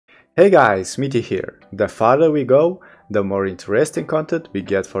Hey guys, Smithy here. The farther we go, the more interesting content we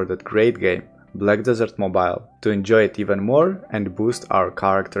get for that great game, Black Desert Mobile, to enjoy it even more and boost our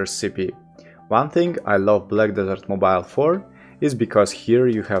character's CP. One thing I love Black Desert Mobile for is because here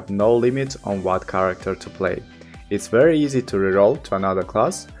you have no limits on what character to play. It's very easy to reroll to another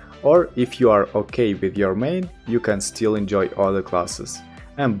class, or if you are okay with your main, you can still enjoy other classes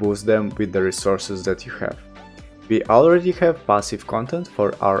and boost them with the resources that you have. We already have passive content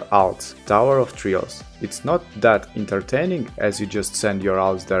for our alts, Tower of Trios. It's not that entertaining as you just send your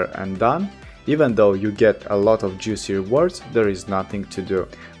alts there and done. Even though you get a lot of juicy rewards, there is nothing to do.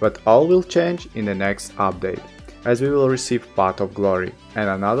 But all will change in the next update, as we will receive Path of Glory and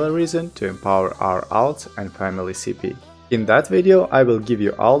another reason to empower our alts and family CP. In that video I will give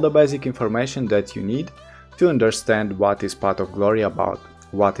you all the basic information that you need to understand what is Path of Glory about,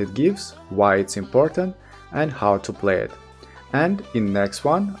 what it gives, why it's important, and how to play it. And in next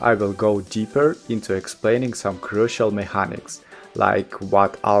one I will go deeper into explaining some crucial mechanics, like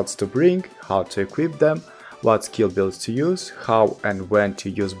what alts to bring, how to equip them, what skill builds to use, how and when to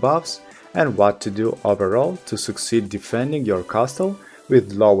use buffs, and what to do overall to succeed defending your castle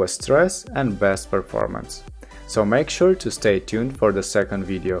with lowest stress and best performance. So make sure to stay tuned for the second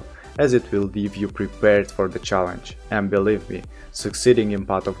video, as it will leave you prepared for the challenge. And believe me, succeeding in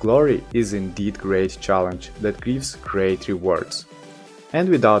Path of Glory is indeed great challenge that gives great rewards. And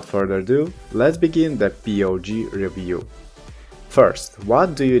without further ado, let's begin the POG review. First,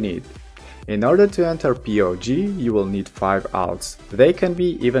 what do you need? In order to enter POG, you will need 5 alts. They can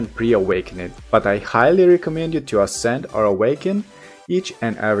be even pre-awakened, but I highly recommend you to ascend or awaken each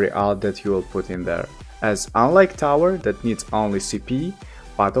and every alt that you will put in there, as unlike Tower that needs only CP,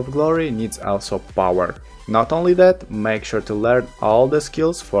 Path of Glory needs also power. Not only that, make sure to learn all the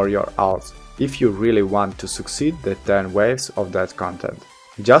skills for your alts, if you really want to succeed the 10 waves of that content.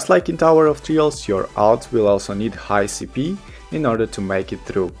 Just like in Tower of Trials, your alts will also need high CP in order to make it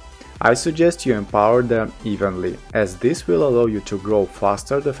through. I suggest you empower them evenly, as this will allow you to grow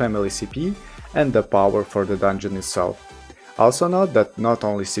faster the family CP and the power for the dungeon itself. Also note that not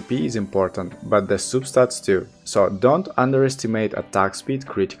only CP is important, but the substats too, so don't underestimate attack speed,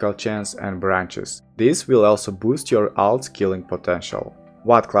 critical chance and branches. This will also boost your alt's killing potential.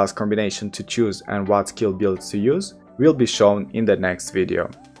 What class combination to choose and what skill builds to use will be shown in the next video.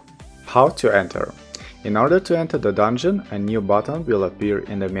 How to enter? In order to enter the dungeon, a new button will appear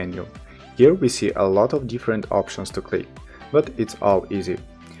in the menu. Here we see a lot of different options to click, but it's all easy.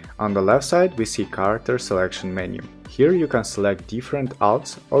 On the left side we see character selection menu. Here you can select different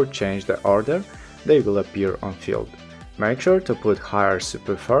alts or change the order they will appear on field. Make sure to put higher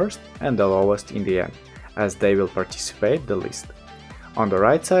super first and the lowest in the end, as they will participate the least. On the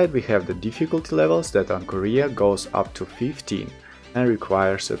right side we have the difficulty levels that on Korea goes up to 15 and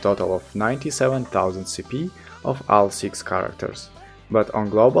requires a total of 97,000 CP of all 6 characters. But on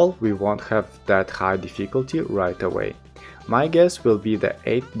global we won't have that high difficulty right away. My guess will be the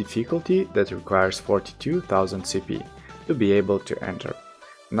 8th difficulty that requires 42,000 CP to be able to enter.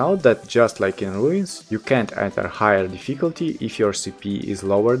 Note that just like in Ruins, you can't enter higher difficulty if your CP is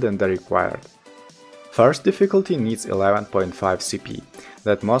lower than the required. First difficulty needs 11.5 CP,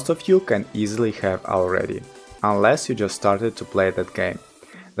 that most of you can easily have already, unless you just started to play that game.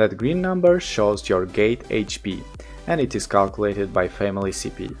 That green number shows your gate HP, and it is calculated by family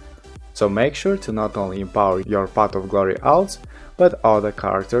CP. So make sure to not only empower your Path of Glory alts, but other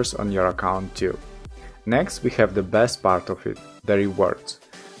characters on your account too. Next we have the best part of it, the rewards.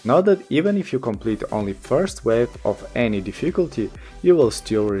 Note that even if you complete only first wave of any difficulty, you will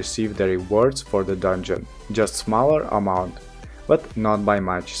still receive the rewards for the dungeon, just smaller amount, but not by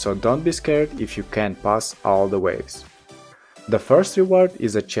much, so don't be scared if you can't pass all the waves. The first reward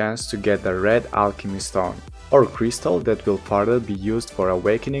is a chance to get the red alchemy stone, or crystal that will further be used for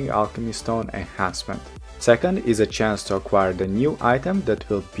awakening alchemy stone enhancement. Second is a chance to acquire the new item that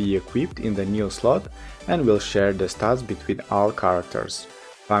will be equipped in the new slot and will share the stats between all characters.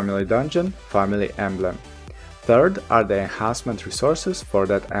 Family dungeon, family emblem. Third are the enhancement resources for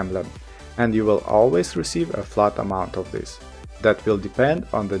that emblem, and you will always receive a flat amount of this. That will depend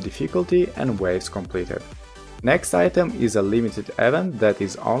on the difficulty and waves completed. Next item is a limited event that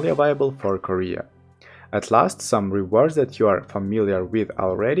is only available for Korea. At last, some rewards that you are familiar with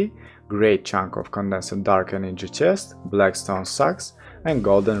already: great chunk of condensed dark energy chest, blackstone sacks and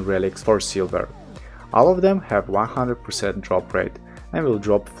golden relics for silver. All of them have 100% drop rate and will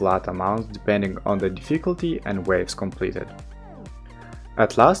drop flat amounts depending on the difficulty and waves completed.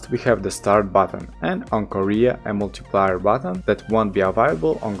 At last we have the start button, and on Korea a multiplier button that won't be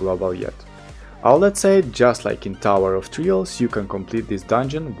available on global yet. All that said, just like in Tower of Trials, you can complete this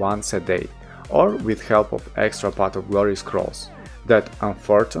dungeon once a day, or with help of extra Path of Glory scrolls, that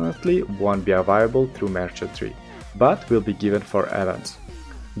unfortunately won't be available through Merchantry, but will be given for events.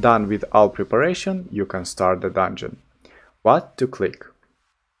 Done with all preparation, you can start the dungeon. What to click?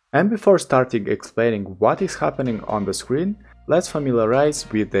 And before starting explaining what is happening on the screen, let's familiarize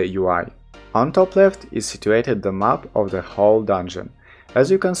with the UI. On top left is situated the map of the whole dungeon. As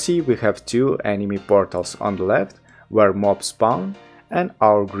you can see, we have two enemy portals on the left, where mobs spawn, and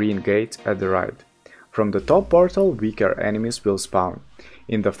our green gate at the right. From the top portal, weaker enemies will spawn,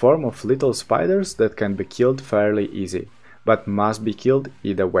 in the form of little spiders that can be killed fairly easy, but must be killed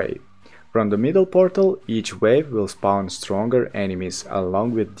either way. From the middle portal, each wave will spawn stronger enemies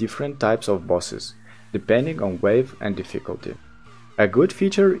along with different types of bosses, depending on wave and difficulty. A good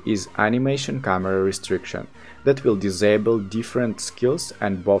feature is animation camera restriction, that will disable different skills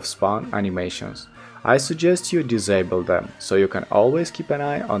and buff spawn animations. I suggest you disable them, so you can always keep an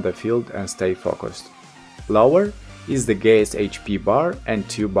eye on the field and stay focused. Lower is the gate's HP bar and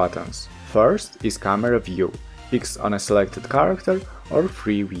two buttons. First is camera view, fixed on a selected character or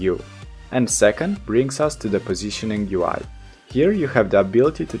free view. And second brings us to the positioning UI. Here you have the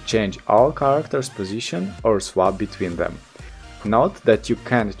ability to change all characters' position or swap between them. Note that you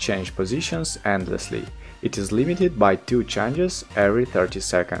can't change positions endlessly. It is limited by 2 changes every 30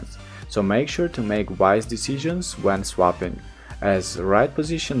 seconds, so make sure to make wise decisions when swapping, as right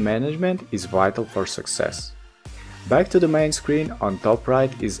position management is vital for success. Back to the main screen, on top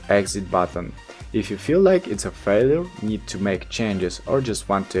right is exit button. If you feel like it's a failure, need to make changes or just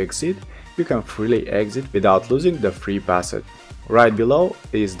want to exit, you can freely exit without losing the free passage. Right below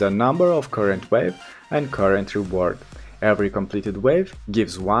is the number of current wave and current reward. Every completed wave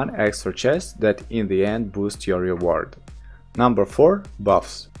gives one extra chest that in the end boosts your reward. Number 4.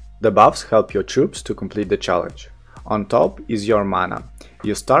 Buffs. The buffs help your troops to complete the challenge. On top is your mana.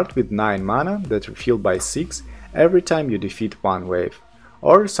 You start with 9 mana that refill by 6 every time you defeat one wave,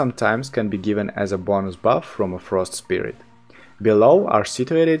 or sometimes can be given as a bonus buff from a Frost Spirit. Below are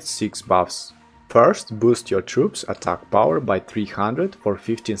situated 6 buffs. First, boost your troops' attack power by 300 for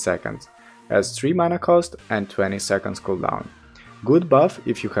 15 seconds. Has 3 mana cost and 20 seconds cooldown. Good buff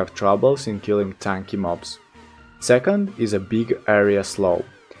if you have troubles in killing tanky mobs. Second is a big area slow,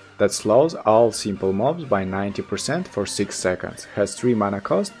 that slows all simple mobs by 90% for 6 seconds, has 3 mana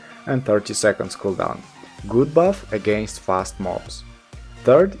cost and 30 seconds cooldown. Good buff against fast mobs.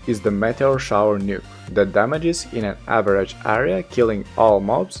 Third is the Meteor Shower nuke, that damages in an average area, killing all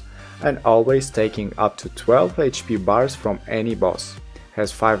mobs and always taking up to 12 HP bars from any boss. Has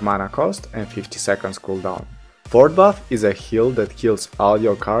 5 mana cost and 50 seconds cooldown. Fourth buff is a heal that heals all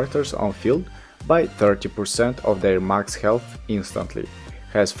your characters on field by 30% of their max health instantly.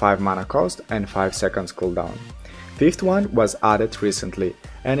 Has 5 mana cost and 5 seconds cooldown. Fifth one was added recently,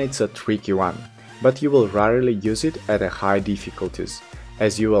 and it's a tricky one, but you will rarely use it at a high difficulties,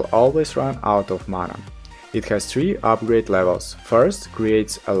 as you will always run out of mana. It has 3 upgrade levels. First,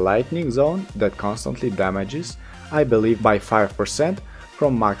 creates a lightning zone that constantly damages, I believe by 5%,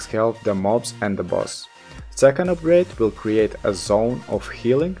 from max health the mobs and the boss. Second upgrade will create a zone of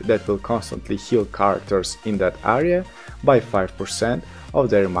healing that will constantly heal characters in that area by 5% of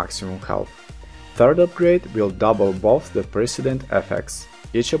their maximum health. Third upgrade will double both the precedent effects.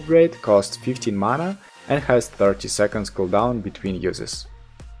 Each upgrade costs 15 mana and has 30 seconds cooldown between uses.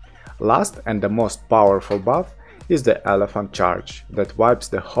 Last and the most powerful buff is the Elephant Charge, that wipes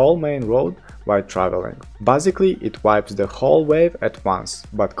the whole main road while traveling. Basically, it wipes the whole wave at once,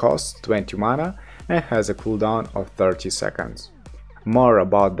 but costs 20 mana and has a cooldown of 30 seconds. More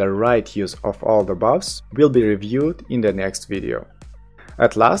about the right use of all the buffs will be reviewed in the next video.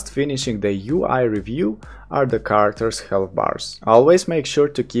 At last, finishing the UI review are the characters' health bars. Always make sure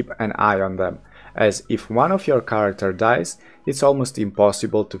to keep an eye on them, as if one of your character dies, it's almost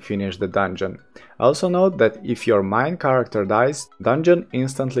impossible to finish the dungeon. Also note that if your main character dies, dungeon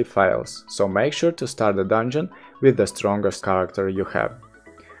instantly fails, so make sure to start the dungeon with the strongest character you have.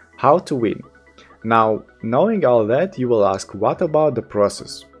 How to win? Now, knowing all that, you will ask, what about the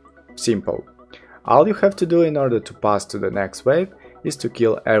process? Simple. All you have to do in order to pass to the next wave is to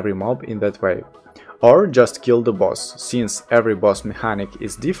kill every mob in that wave. Or just kill the boss, since every boss mechanic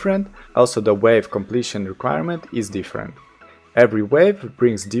is different, also the wave completion requirement is different. Every wave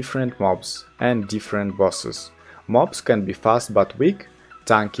brings different mobs and different bosses. Mobs can be fast but weak,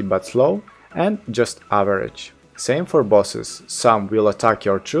 tanky but slow, and just average. Same for bosses, some will attack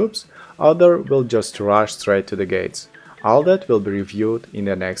your troops, others will just rush straight to the gates. All that will be reviewed in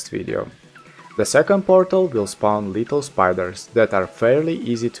the next video. The second portal will spawn little spiders that are fairly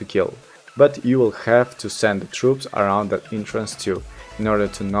easy to kill. but you will have to send the troops around that entrance too, in order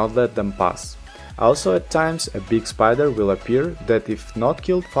to not let them pass. Also at times a big spider will appear that, if not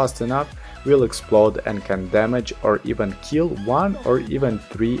killed fast enough, will explode and can damage or even kill 1 or even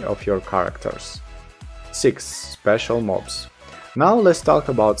 3 of your characters. 6. Special mobs. Now let's talk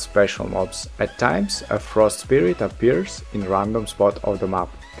about special mobs. At times a frost spirit appears in random spot of the map.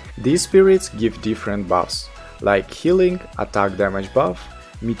 These spirits give different buffs, like healing, attack damage buff,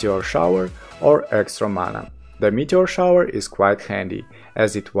 meteor shower or extra mana. The meteor shower is quite handy,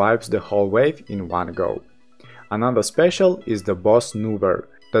 as it wipes the whole wave in one go. Another special is the boss Nuver,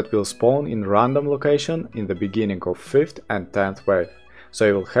 that will spawn in random location in the beginning of 5th and 10th wave, so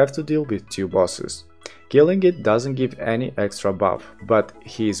you will have to deal with 2 bosses. Killing it doesn't give any extra buff, but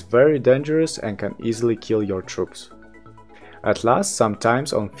he is very dangerous and can easily kill your troops. At last,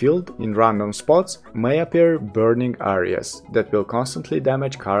 sometimes on field in random spots may appear burning areas that will constantly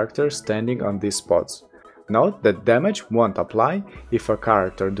damage characters standing on these spots. Note that damage won't apply if a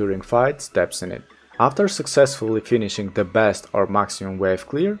character during fight steps in it. After successfully finishing the best or maximum wave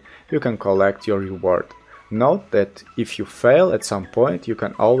clear, you can collect your reward. Note that if you fail at some point, you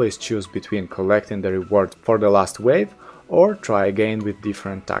can always choose between collecting the reward for the last wave or try again with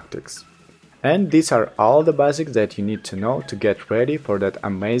different tactics. And these are all the basics that you need to know to get ready for that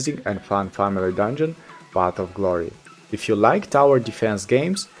amazing and fun family dungeon, Path of Glory. If you like tower defense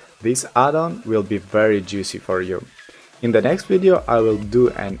games, this add-on will be very juicy for you. In the next video I will do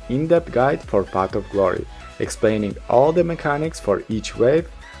an in-depth guide for Path of Glory, explaining all the mechanics for each wave,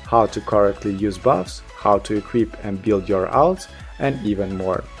 how to correctly use buffs, how to equip and build your ults, and even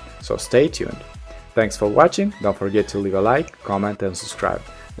more. So stay tuned. Thanks for watching, don't forget to leave a like, comment and subscribe.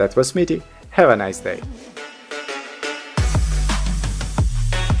 That was Smithy, have a nice day.